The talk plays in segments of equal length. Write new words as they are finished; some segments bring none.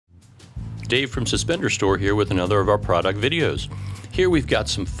Dave from Suspender Store here with another of our product videos. Here we've got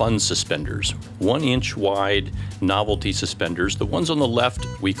some fun suspenders, 1-inch wide novelty suspenders. The ones on the left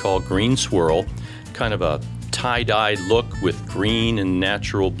we call green swirl, kind of a tie-dye look with green and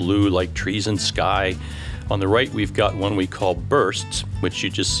natural blue like trees and sky. On the right we've got one we call bursts, which you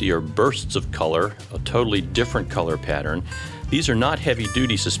just see are bursts of color, a totally different color pattern. These are not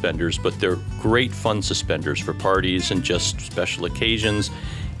heavy-duty suspenders, but they're great fun suspenders for parties and just special occasions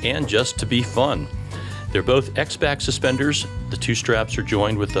and just to be fun. They're both X-back suspenders. The two straps are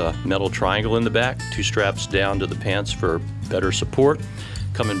joined with a metal triangle in the back, two straps down to the pants for better support.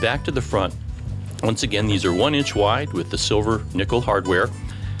 Coming back to the front, once again, these are 1-inch wide with the silver nickel hardware.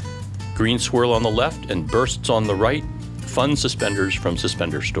 Green swirl on the left and bursts on the right. Fun suspenders from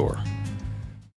Suspender Store.